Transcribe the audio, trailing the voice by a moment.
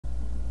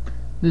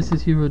This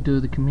is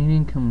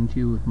Heroduothecomedian coming to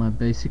you with my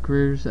basic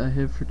rares I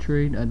have for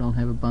trade. I don't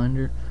have a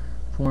binder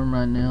for them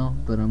right now,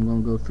 but I'm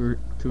going to go through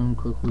them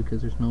quickly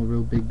because there's no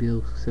real big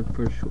deal except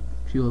for a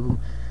few of them.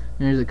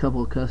 And here's a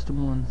couple of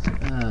custom ones.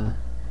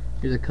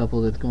 Here's a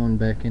couple that's going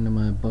back into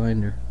my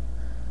binder.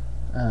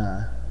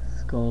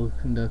 Skull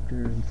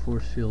conductor and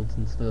force fields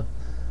and stuff.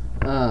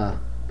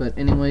 But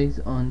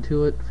anyways, on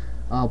to it.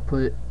 I'll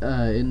put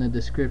in the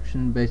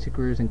description basic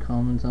rares and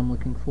commons I'm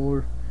looking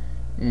for,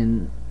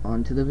 and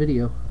on to the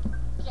video.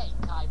 Okay,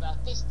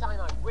 Kyber, this time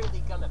I'm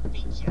really gonna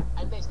beat you,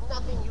 and there's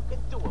nothing you can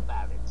do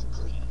about it.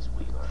 Please,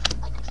 Wheeler,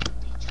 I could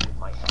beat you with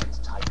my hands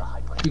tied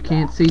behind my back. If you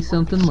can't see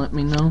something, let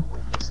me know,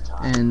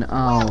 and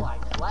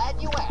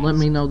let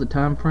me know the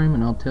time frame,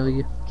 and I'll tell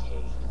you.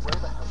 Okay,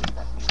 where the hell is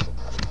that music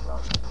coming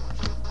from?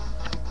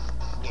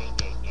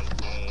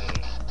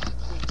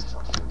 Please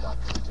tell me you're not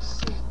going to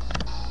sing.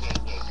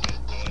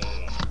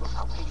 Look,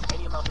 I'll pay you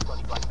any amount of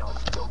money right now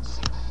if you don't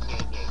sing.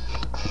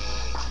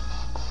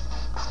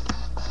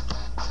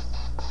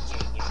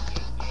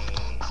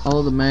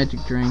 All the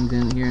magic drains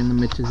in here in the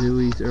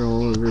Michizuis are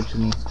all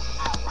originals.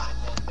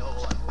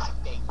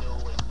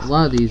 A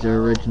lot of these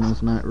are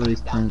originals, not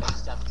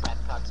reprints.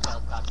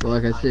 But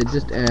like I said,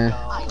 just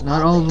ask.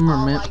 Not all of them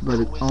are mint,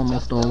 but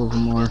almost all of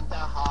them are.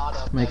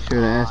 Make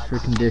sure to ask for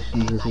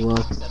conditions as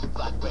well.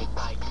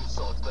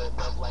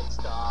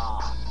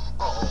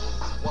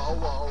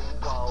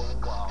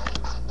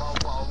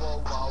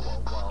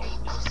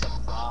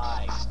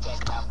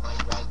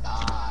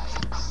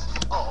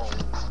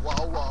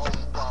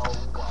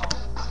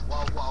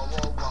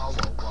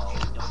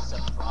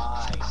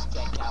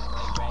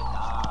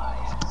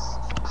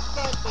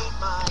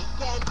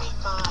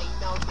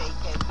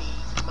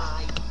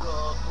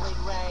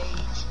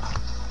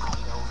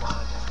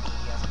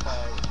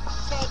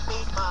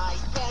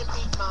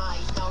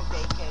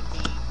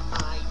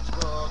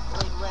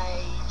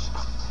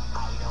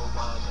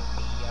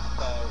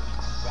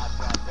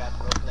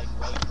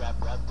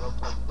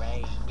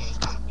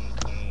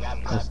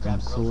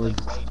 Custom swords.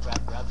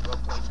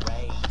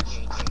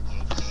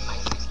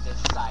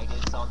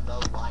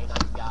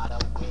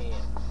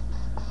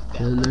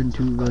 They'll learn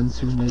to run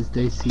soon as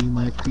they see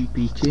my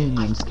creepy chin.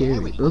 I'm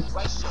scary. Oops.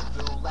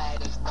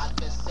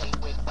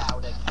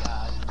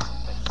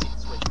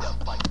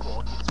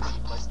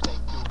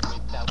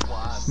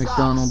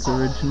 McDonald's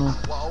original.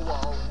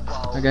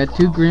 I got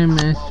 2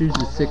 Grandmasters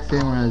and 6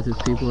 Samurais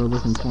if people are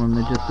looking for them.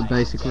 They're just the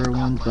basic rare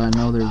ones, but I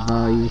know their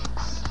value,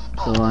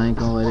 so I ain't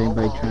gonna let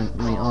anybody trump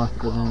me off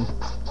for them.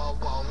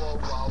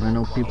 I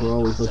know people are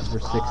always looking for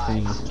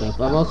 16 and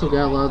stuff. I've also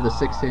got a lot of the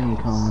 16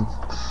 commons.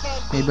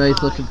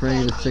 Anybody's looking for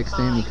any of the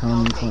 16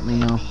 commons, let me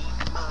know.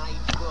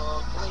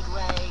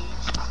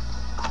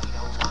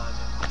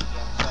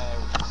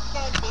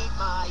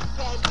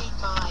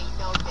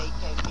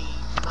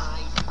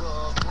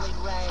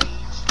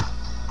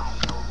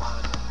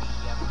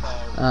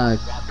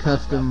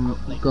 Custom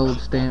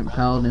gold stamp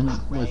paladin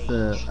with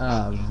the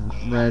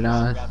red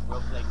eye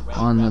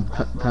on the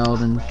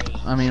paladin.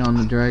 I mean on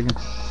the dragon.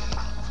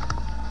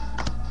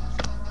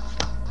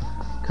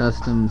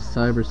 Custom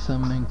cyber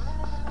summoning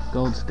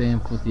gold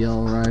stamp with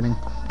yellow writing.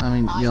 I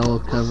mean yellow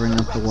covering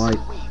up the white.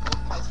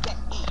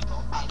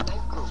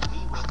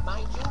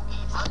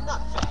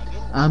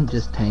 I'm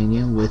just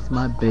hanging with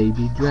my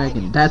baby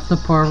dragon. That's the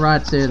part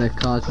right there that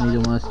caused me to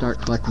want to start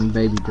collecting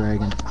baby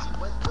dragons.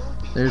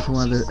 There's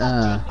one of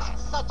the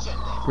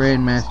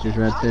Grandmasters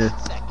right there.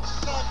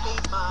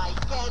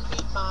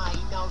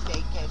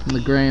 And the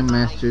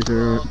Grandmasters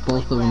are,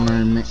 both of them are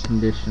in mint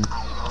condition.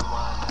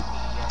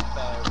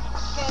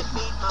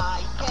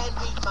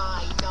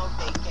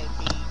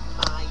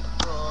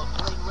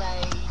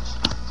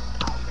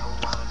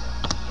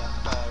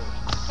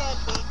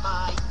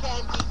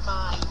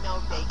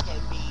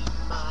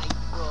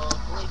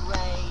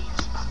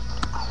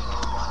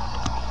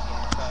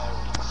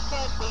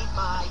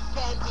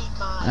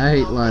 I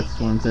hate light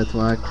swarms, that's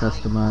why I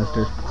customized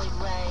her.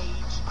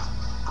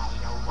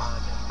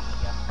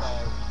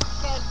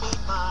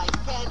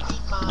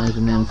 There's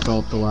an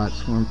insult to light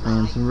swarm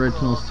fans.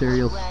 Original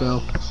serial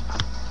spell.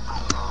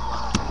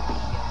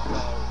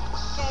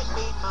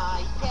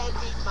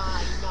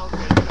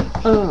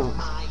 Oh.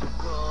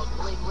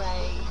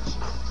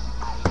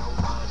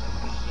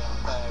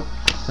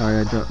 Sorry,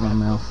 I dropped my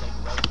mouse.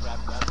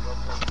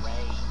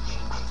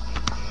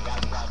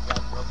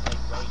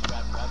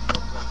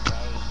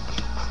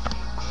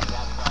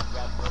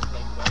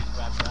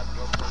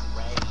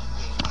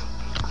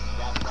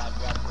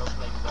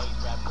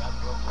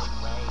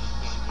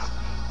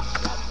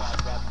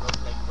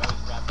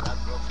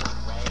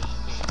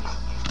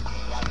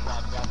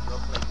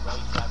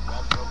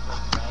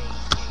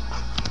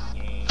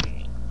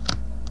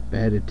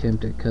 Bad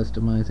attempt at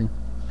customizing.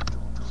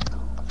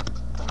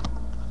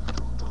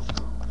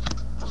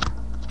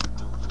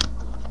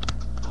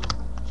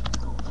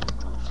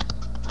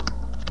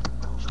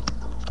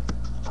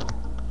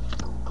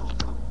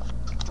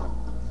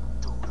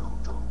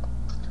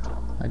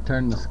 I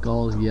turned the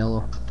skulls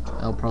yellow.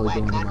 That'll probably go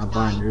into my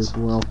binder as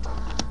well.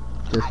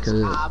 Just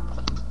because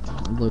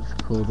it looks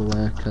cool the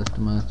way I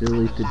customized it. At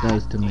least it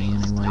does to me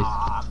anyways.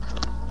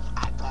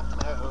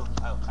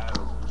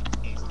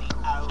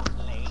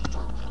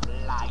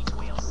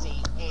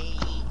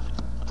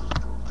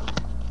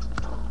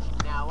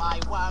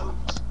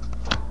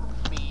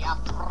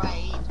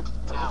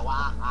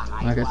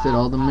 Like I said,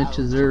 all the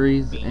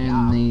Michizuris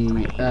and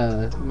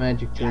the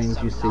magic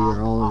dreams you see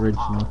are all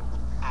original.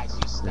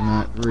 They're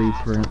not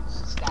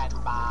reprints.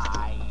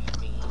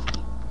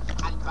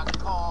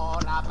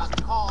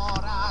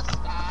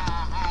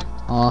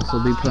 I'll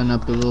also be putting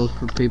up the rules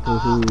for people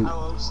who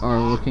are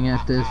looking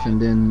at this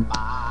and then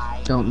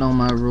don't know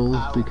my rules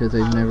because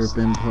they've never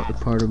been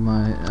part of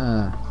my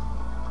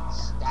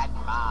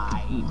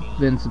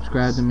been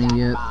subscribed to me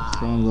yet,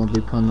 so I'm going to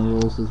be putting the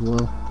rules as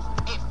well.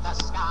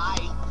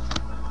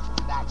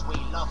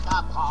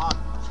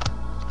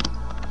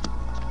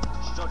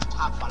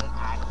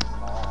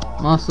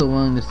 I'm also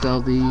willing to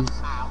sell these.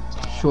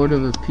 Short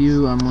of a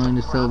few, I'm willing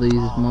to sell these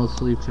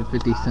mostly for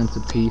 50 cents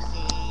a piece.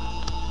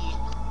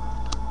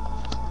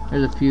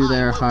 There's a few that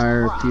are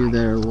higher, a few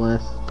that are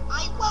less.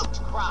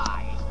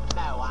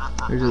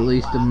 There's at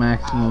least a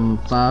maximum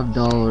of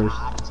 $5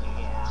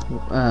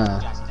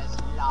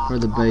 for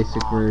the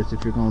basic rares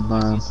if you're going to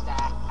buy them.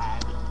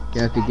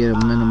 You have to get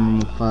a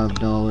minimum of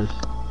 $5.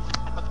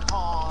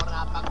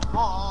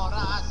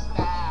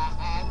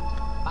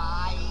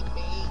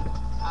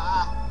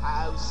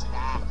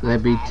 So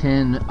that'd be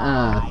 10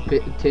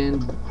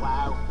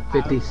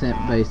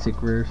 50-cent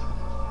basic rares.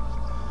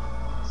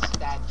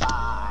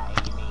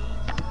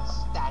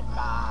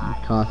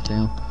 Cost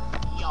down.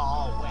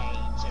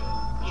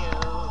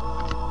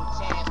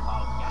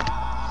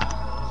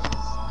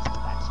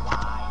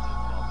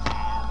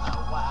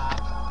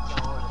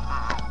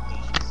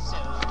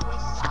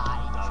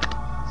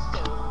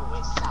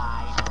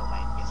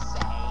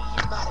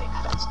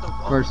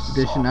 First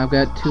edition. I've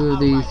got two of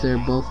these. They're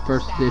both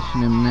first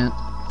edition in mint.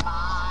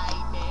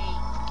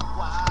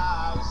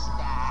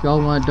 If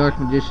y'all want a Dark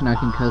Magician, I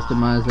can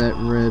customize that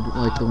red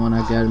like the one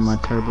I got in my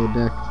Turbo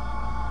deck.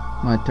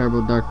 My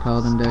Turbo Dark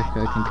Paladin deck,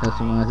 I can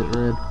customize it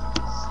red.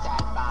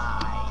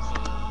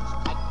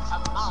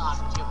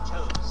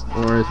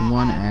 Or as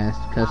one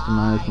asked,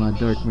 customize my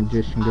Dark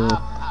Magician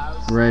girl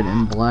red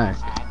and black,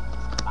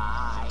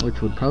 which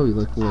would probably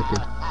look wicked.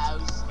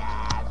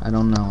 I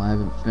don't know, I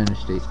haven't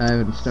finished it. I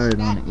haven't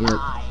started on it yet.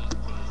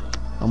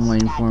 I'm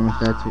waiting for him if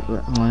that's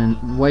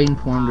waiting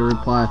for him to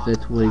reply if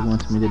that's what he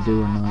wants me to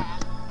do or not.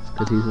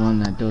 Because he's won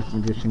that Dark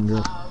Magician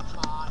girl.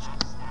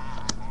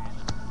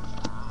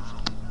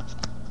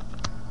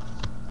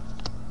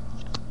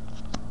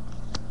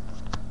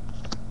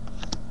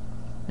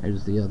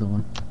 There's the other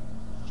one.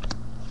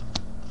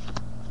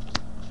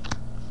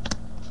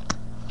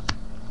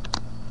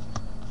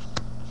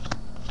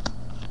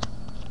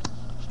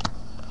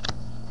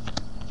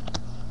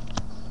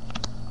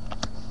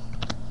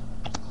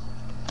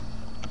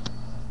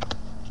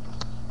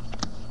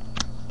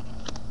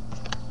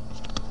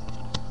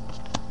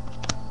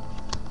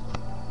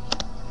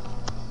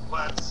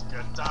 Let's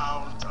get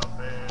down to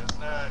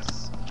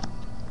business.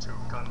 To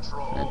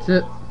control. That's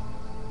it.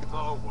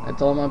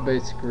 That's all my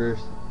basic rares.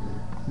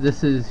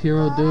 This is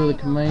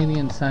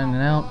Heroduothecomedian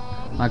signing out.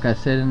 Like I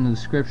said in the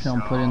description,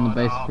 I'll put in the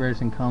basic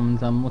rares and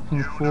commons I'm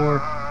looking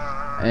for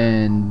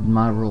and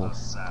my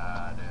rules.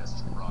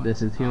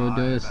 This is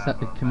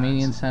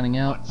Heroduothecomedian signing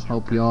out.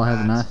 Hope you all have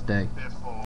a nice day.